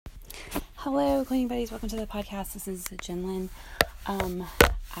Hello, cleaning buddies. Welcome to the podcast. This is Jinlin.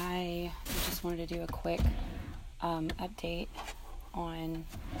 I just wanted to do a quick update on.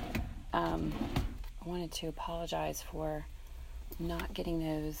 I wanted to apologize for not getting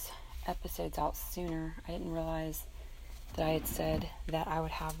those episodes out sooner. I didn't realize that I had said that I would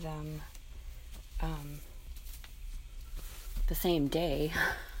have them the same day,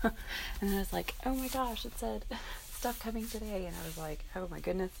 and then I was like, "Oh my gosh!" It said stuff coming today, and I was like, "Oh my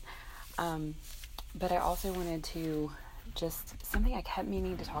goodness." But I also wanted to just something I kept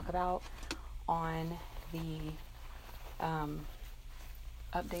meaning to talk about on the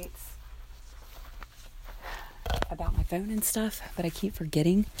updates about my phone and stuff, but I keep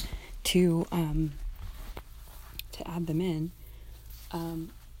forgetting to add them in.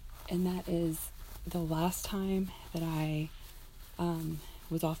 And that is the last time that I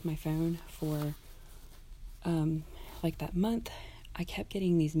was off my phone for like that month. I kept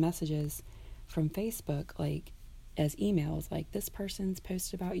getting these messages from Facebook, like as emails, like this person's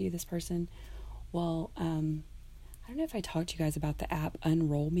posted about you, this person. Well, I don't know if I talked to you guys about the app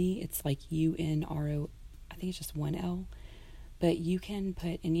Unroll Me. It's like UNRO, I think it's just one L, but you can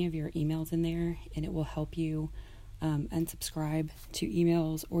put any of your emails in there and it will help you unsubscribe to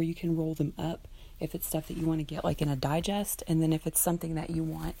emails, or you can roll them up if it's stuff that you want to get like in a digest, and then if it's something that you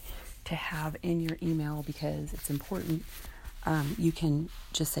want to have in your email because it's important, you can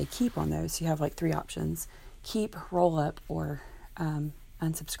just say keep on those. So you have like 3 options: keep, roll up, or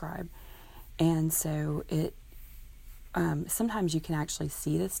unsubscribe. And so it sometimes you can actually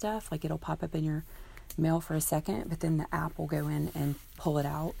see this stuff, like it'll pop up in your mail for a second, but then the app will go in and pull it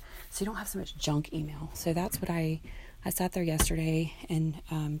out, so you don't have so much junk email. So that's what I sat there yesterday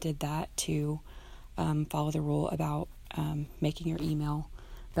and did that to follow the rule about making your email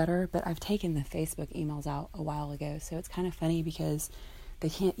better. But I've taken the Facebook emails out a while ago, so it's kind of funny because they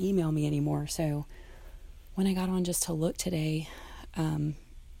can't email me anymore. So when I got on just to look today,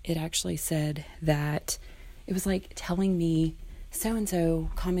 it actually said that it was like telling me so-and-so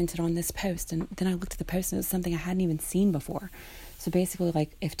commented on this post, and then I looked at the post and it was something I hadn't even seen before. So basically,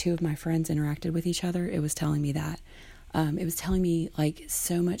 like if 2 of my friends interacted with each other, it was telling me that. It was telling me like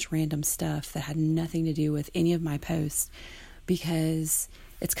so much random stuff that had nothing to do with any of my posts, because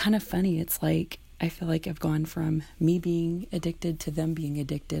it's kind of funny. It's like, I feel like I've gone from me being addicted to them being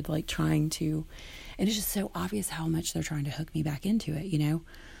addicted, like trying to, and it's just so obvious how much they're trying to hook me back into it, you know?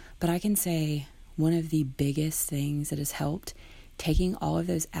 But I can say one of the biggest things that has helped, taking all of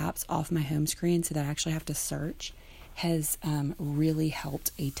those apps off my home screen so that I actually have to search, has really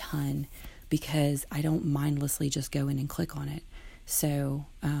helped a ton, because I don't mindlessly just go in and click on it. So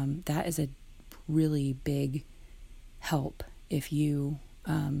that is a really big help if you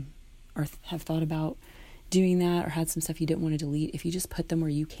or have thought about doing that, or had some stuff you didn't want to delete. If you just put them where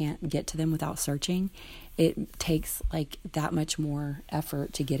you can't get to them without searching, it takes like that much more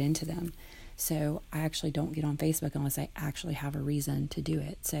effort to get into them. So I actually don't get on Facebook unless I actually have a reason to do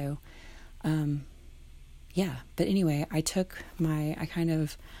it. So yeah, but anyway, I kind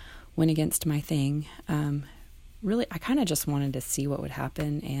of went against my thing. Really, I kind of just wanted to see what would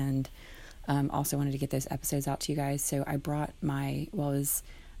happen, and also wanted to get those episodes out to you guys. So I brought I was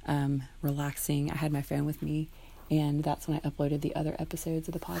relaxing, I had my phone with me, and that's when I uploaded the other episodes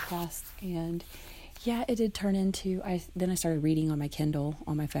of the podcast. And yeah, it did turn into, then I started reading on my Kindle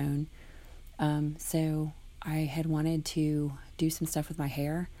on my phone. So I had wanted to do some stuff with my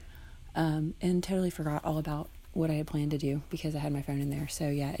hair, and totally forgot all about what I had planned to do because I had my phone in there. So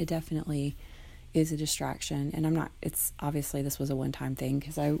yeah, it definitely is a distraction, and it's obviously this was a one-time thing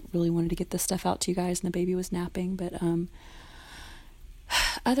because I really wanted to get this stuff out to you guys and the baby was napping. But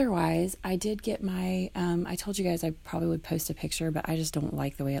otherwise, I did get my, I told you guys I probably would post a picture, but I just don't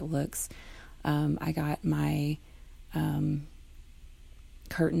like the way it looks. I got my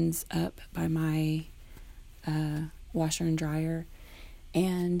curtains up by my washer and dryer,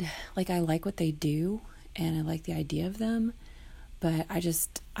 and like I like what they do and I like the idea of them, but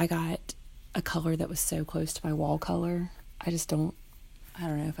I got a color that was so close to my wall color. I don't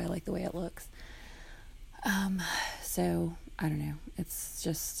know if I like the way it looks. So I don't know. It's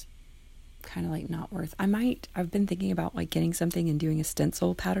just kind of like not worth. I've been thinking about like getting something and doing a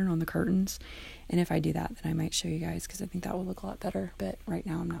stencil pattern on the curtains. And if I do that, then I might show you guys, because I think that will look a lot better. But right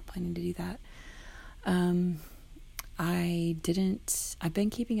now I'm not planning to do that. I've been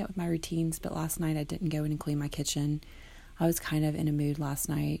keeping up with my routines, but last night I didn't go in and clean my kitchen. I was kind of in a mood last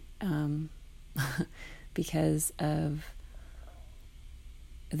night, because of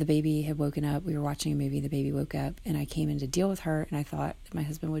the baby had woken up. We were watching a movie, the baby woke up, and I came in to deal with her, and I thought my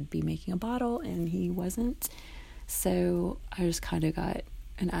husband would be making a bottle, and he wasn't. So I just kind of got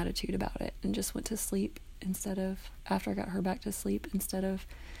an attitude about it and just went to sleep after I got her back to sleep instead of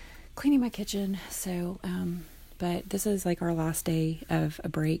cleaning my kitchen. So, but this is like our last day of a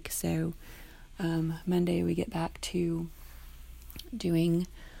break. So, Monday we get back to doing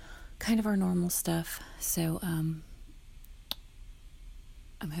kind of our normal stuff. So, I'm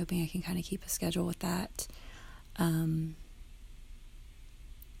hoping I can kind of keep a schedule with that. But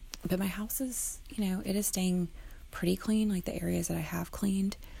my house is, it is staying pretty clean, like the areas that I have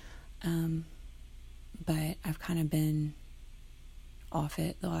cleaned. But I've kind of been off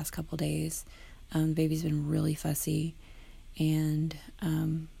it the last couple days. The baby's been really fussy, and I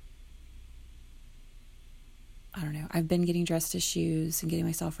don't know. I've been getting dressed to shoes and getting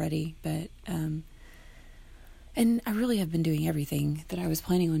myself ready, but and I really have been doing everything that I was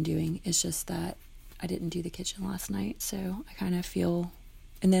planning on doing. It's just that I didn't do the kitchen last night, so I kind of feel.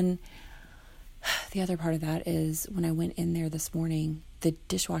 And then the other part of that is when I went in there this morning, the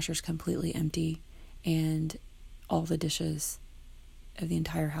dishwasher's completely empty, and all the dishes of the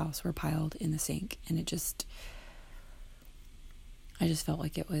entire house were piled in the sink, and I just felt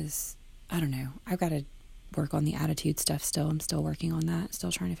like it was, I don't know. I've got to work on the attitude stuff still. I'm still working on that,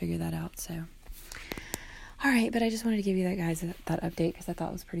 still trying to figure that out. So, all right, but I just wanted to give you that update because I thought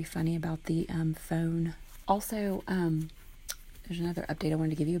it was pretty funny about the phone. Also, there's another update I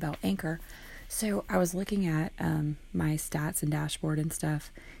wanted to give you about Anchor. So I was looking at my stats and dashboard and stuff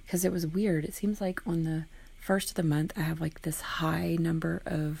because it was weird. It seems like on the first of the month I have like this high number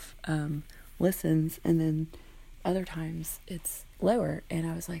of listens, and then other times it's lower, and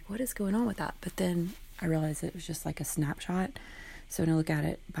I was like, what is going on with that? But then I realized it was just like a snapshot. So when I look at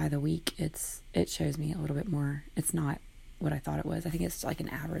it by the week, it shows me a little bit more. It's not what I thought it was. I think it's like an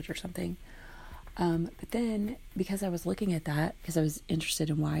average or something. But then because I was looking at that, because I was interested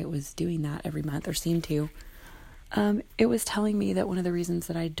in why it was doing that every month, or seemed to, it was telling me that one of the reasons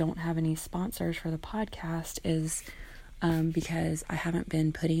that I don't have any sponsors for the podcast is because I haven't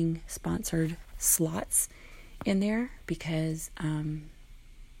been putting sponsored slots in there because I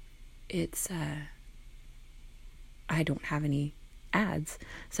don't have any ads,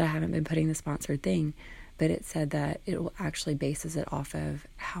 so I haven't been putting the sponsored thing. But it said that it will actually bases it off of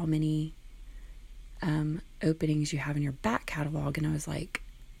how many openings you have in your back catalog, and I was like,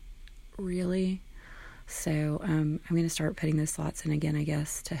 really? So I'm going to start putting those slots in again, I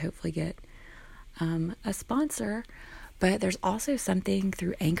guess, to hopefully get a sponsor. But there's also something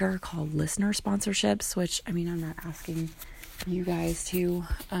through Anchor called listener sponsorships, which, I mean, I'm not asking you guys to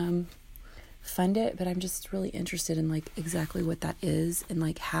fund it, but I'm just really interested in like exactly what that is and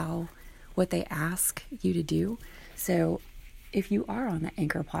like what they ask you to do. So if you are on the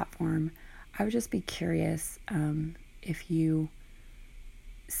Anchor platform, I would just be curious if you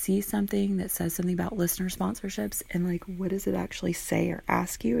see something that says something about listener sponsorships, and like what does it actually say or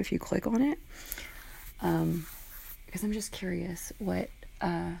ask you if you click on it, because I'm just curious what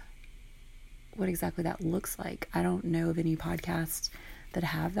exactly that looks like. I don't know of any podcasts that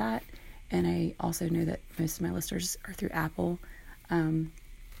have that, and I also know that most of my listeners are through Apple,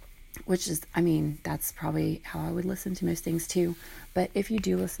 which is, I mean, that's probably how I would listen to most things too. But if you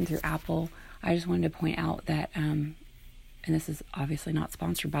do listen through Apple, I just wanted to point out that, and this is obviously not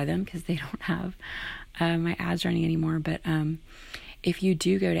sponsored by them because they don't have my ads running anymore, but if you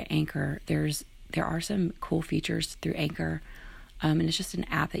do go to Anchor, there are some cool features through Anchor, and it's just an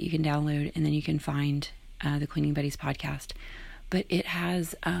app that you can download, and then you can find the Cleaning Buddies podcast. But it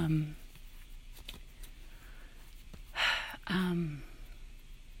has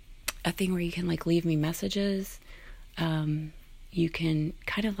a thing where you can like leave me messages. You can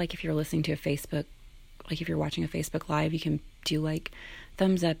kind of like, if you're listening to a Facebook, like if you're watching a Facebook Live, you can do like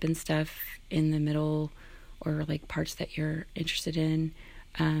thumbs up and stuff in the middle, or like parts that you're interested in.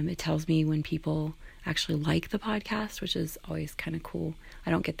 It tells me when people actually like the podcast, which is always kind of cool.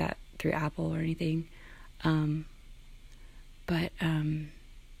 I don't get that through Apple or anything. But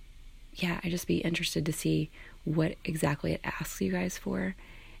yeah, I'd just be interested to see what exactly it asks you guys for.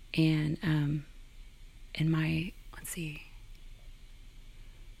 And let's see,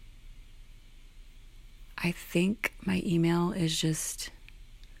 I think my email is just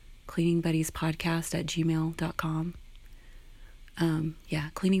cleaningbuddyspodcast@gmail.com.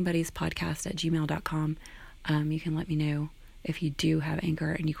 cleaningbuddyspodcast@gmail.com. You can let me know if you do have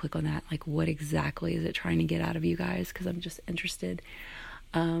Anchor and you click on that, like what exactly is it trying to get out of you guys? Because I'm just interested.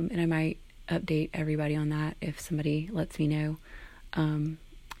 And I might update everybody on that if somebody lets me know.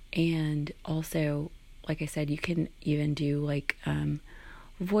 And also, like I said, you can even do like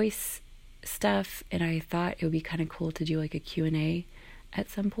voice stuff, and I thought it would be kind of cool to do like a Q&A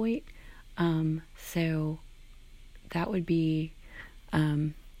at some point. So that would be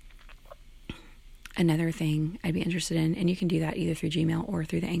another thing I'd be interested in, and you can do that either through Gmail or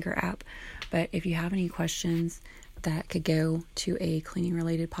through the Anchor app. But if you have any questions that could go to a cleaning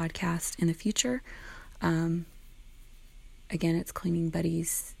related podcast in the future, again, it's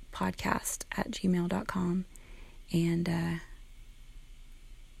cleaningbuddiespodcast@gmail.com. And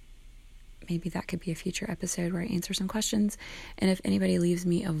maybe that could be a future episode where I answer some questions. And if anybody leaves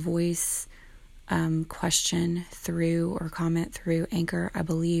me a voice question through or comment through Anchor, I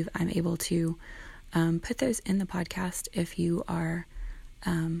believe I'm able to put those in the podcast if you are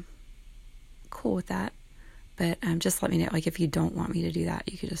cool with that. But just let me know. Like, if you don't want me to do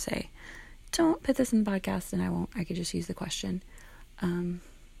that, you could just say, don't put this in the podcast, and I won't. I could just use the question.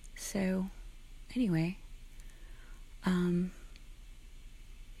 So anyway,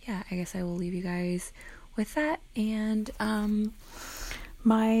 yeah, I guess I will leave you guys with that. And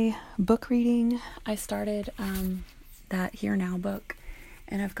my book reading, I started that Here Now book,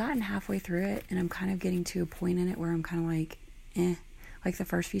 and I've gotten halfway through it, and I'm kind of getting to a point in it where I'm kind of like, like the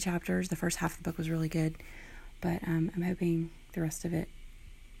first few chapters, the first half of the book was really good, but I'm hoping the rest of it,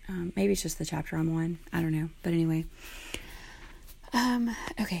 maybe it's just the chapter I'm on, I don't know, but anyway,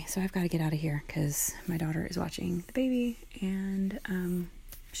 okay, so I've got to get out of here, because my daughter is watching the baby, and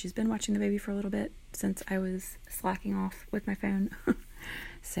she's been watching the baby for a little bit since I was slacking off with my phone.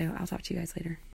 So I'll talk to you guys later.